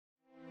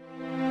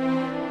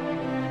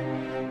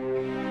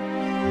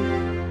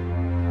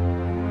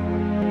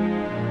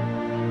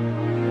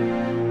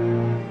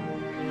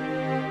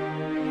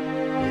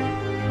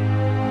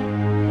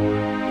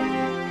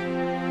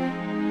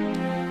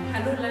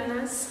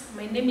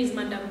My name is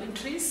Madam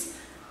Beatrice,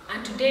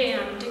 and today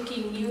I'm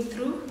taking you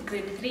through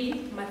grade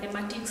 3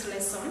 mathematics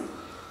lesson.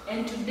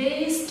 And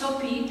today's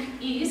topic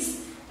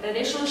is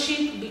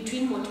relationship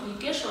between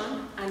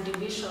multiplication and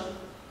division.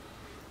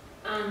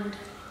 And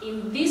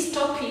in this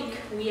topic,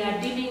 we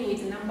are dealing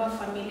with number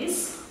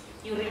families.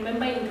 You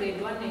remember in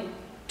grade 1 and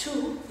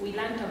 2, we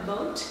learned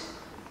about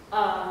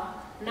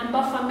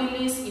number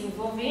families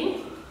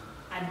involving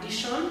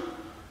addition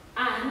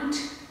and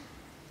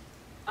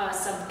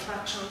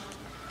subtraction.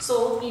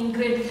 So in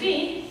grade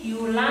 3,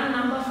 you learn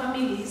number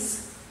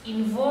families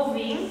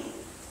involving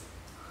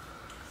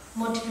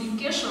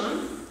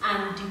multiplication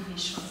and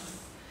division.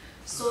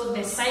 So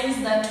the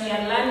signs that we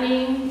are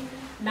learning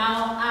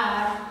now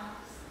are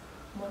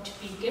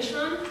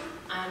multiplication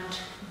and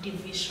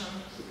division.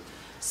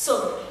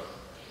 So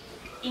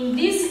in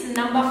this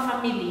number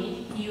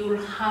family,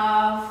 you'll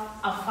have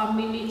a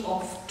family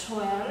of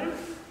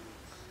 12,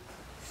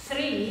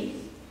 3,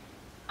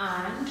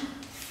 and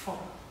 4.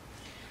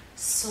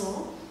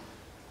 So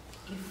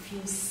if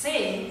you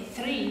say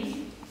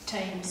 3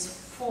 times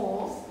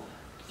 4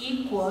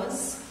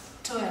 equals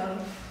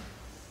 12,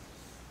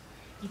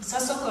 it's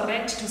also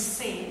correct to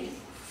say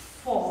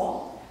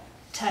 4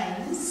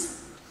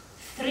 times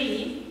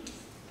 3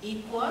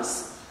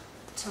 equals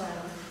 12.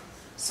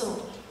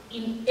 So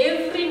in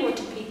every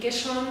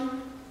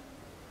multiplication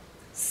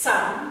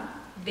sum,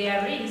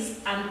 there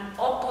is an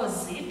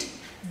opposite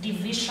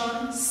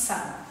division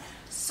sum.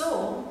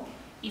 So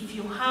if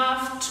you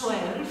have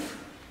 12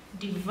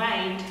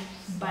 divided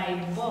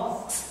by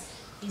box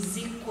is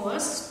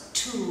equals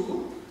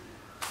to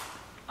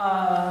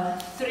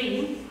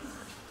 3,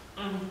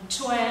 and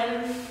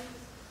 12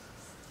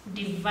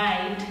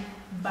 divided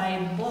by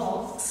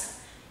box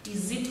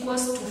is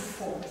equals to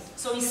 4.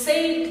 So we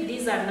said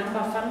these are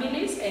number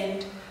families,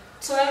 and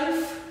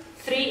 12,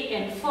 3,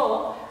 and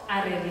 4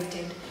 are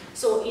related.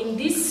 So in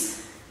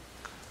this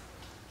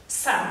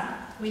sum,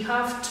 we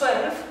have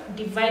 12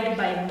 divided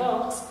by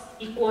box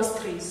equals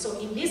 3. So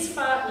in this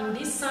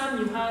sum,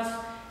 you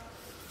have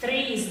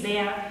 3 is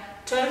there,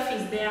 12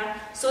 is there.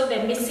 So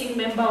the missing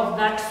member of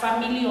that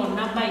family or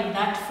number in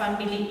that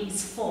family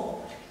is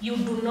 4. You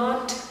do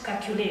not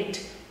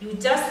calculate. You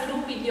just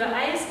look with your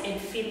eyes and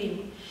fill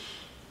in.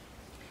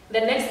 The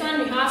next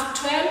one, we have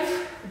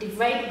 12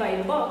 divided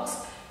by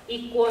box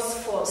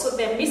equals 4. So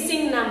the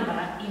missing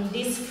number in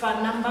this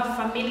number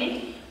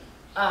family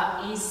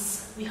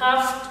is, we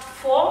have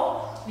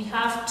 4, we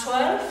have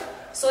 12,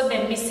 so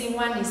the missing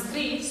one is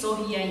 3, so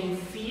here you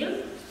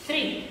fill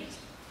 3.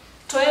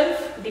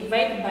 12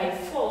 divided by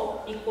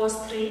 4 equals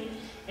 3,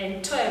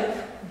 and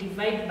 12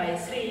 divided by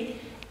 3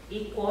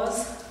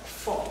 equals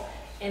 4.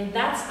 And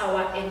that's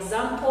our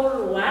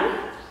example 1.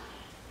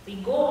 We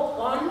go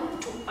on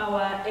to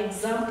our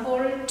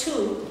example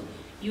 2.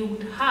 You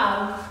would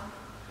have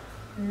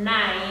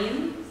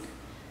 9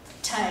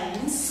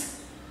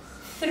 times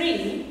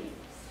 3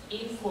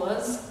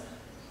 equals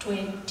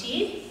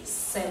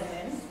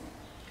 27.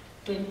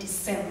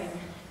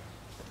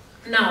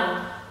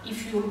 Now,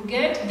 if you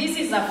get, this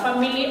is a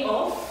family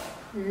of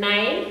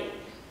 9,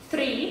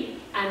 3,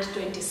 and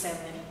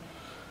 27.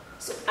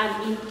 So,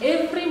 and in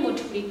every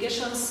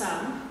multiplication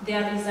sum,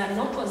 there is an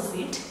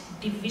opposite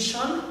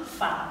division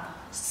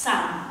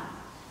sum.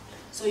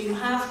 So you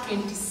have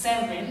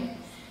 27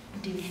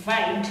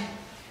 divided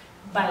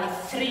by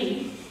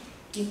 3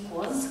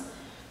 equals,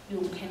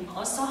 you can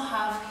also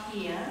have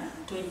here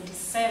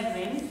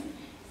 27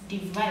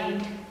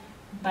 divided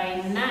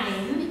by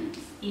 9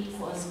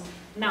 equals.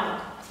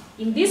 Now,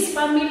 in this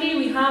family,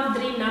 we have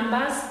 3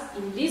 numbers.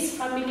 In this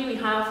family, we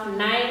have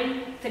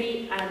 9,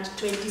 3, and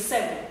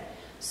 27.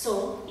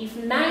 So, if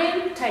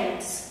 9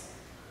 times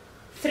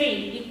 3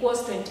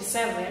 equals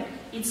 27,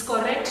 it's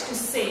correct to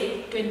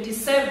say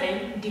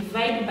 27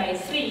 divided by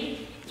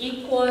 3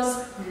 equals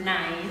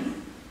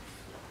 9,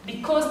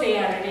 because they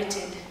are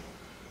related.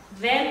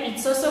 Then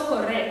it's also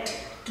correct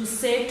to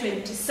say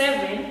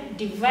 27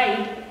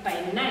 divided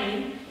by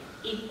 9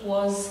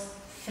 equals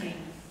 3.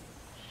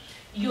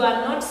 You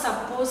are not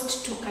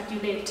supposed to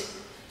calculate.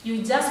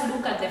 You just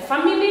look at the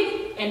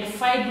family and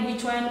find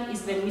which one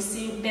is the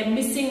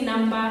missing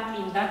number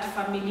in that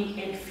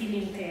family and fill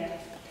in there.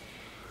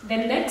 The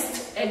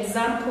next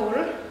example,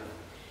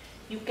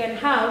 you can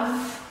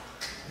have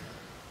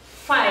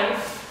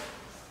 5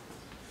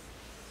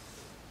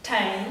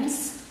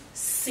 times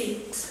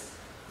 6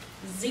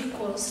 is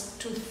equals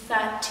to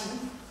 30.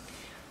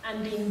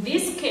 And in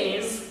this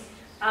case,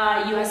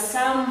 your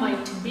sum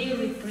might be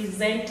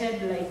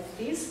represented like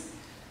this.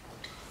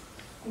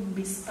 Could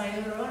be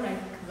spiral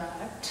like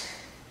that.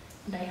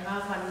 And I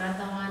have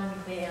another one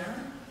there.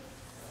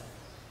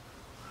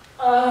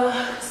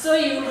 So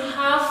you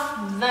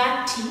have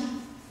 30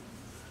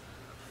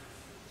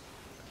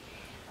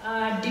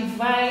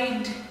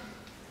 divide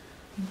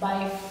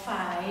by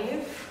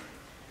 5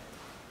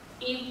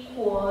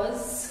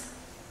 equals,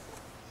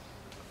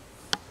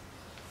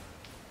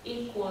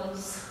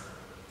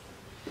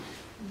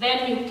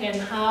 then you can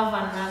have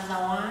another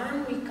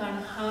one. We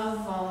can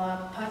have our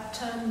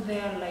pattern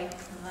there like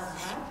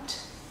that.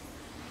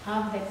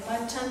 have the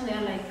pattern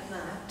there like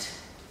that,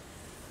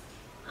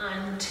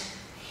 and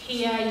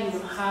here you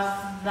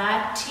have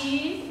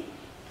 30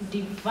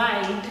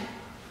 divided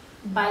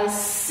by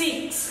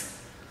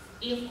 6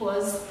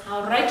 equals,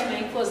 I'll write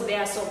my equals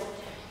there. So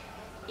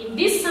in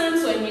this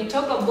sense, when we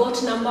talk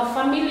about number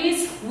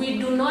families, we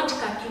do not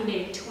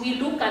calculate. We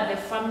look at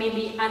the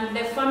family, and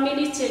the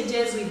family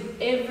changes with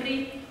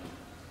every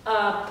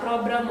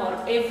problem, or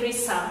every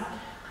sum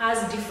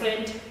has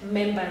different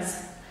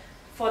members.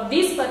 For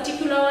this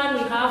particular one,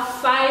 we have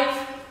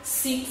 5,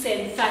 6,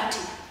 and 30.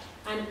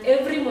 And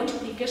every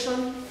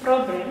multiplication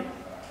problem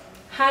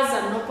has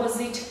an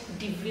opposite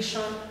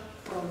division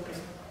problem.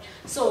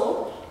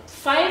 So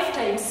 5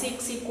 times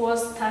 6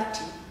 equals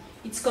 30.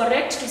 It's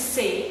correct to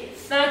say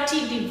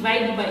 30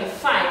 divided by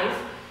 5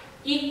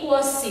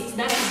 equals 6.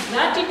 That is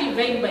 30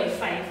 divided by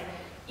 5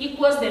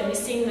 equals the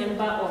missing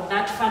number of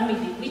that family,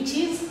 which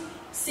is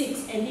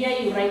 6. And here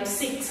you write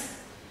 6.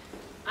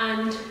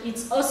 And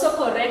it's also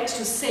correct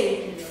to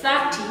say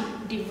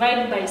 30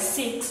 divided by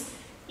 6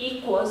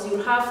 equals, you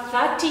have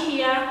 30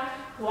 here,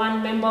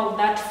 one member of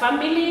that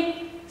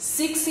family,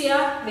 6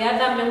 here, the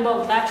other member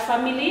of that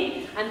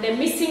family, and the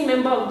missing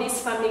member of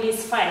this family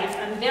is 5,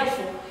 and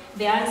therefore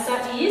the answer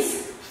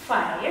is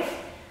 5,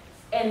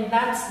 and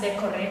that's the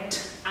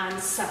correct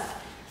answer.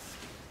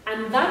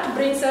 And that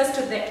brings us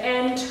to the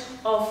end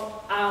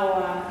of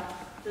our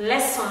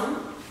lesson,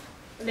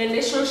 the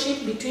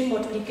relationship between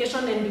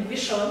multiplication and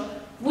division,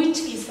 which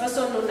is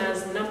also known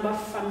as number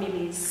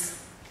families.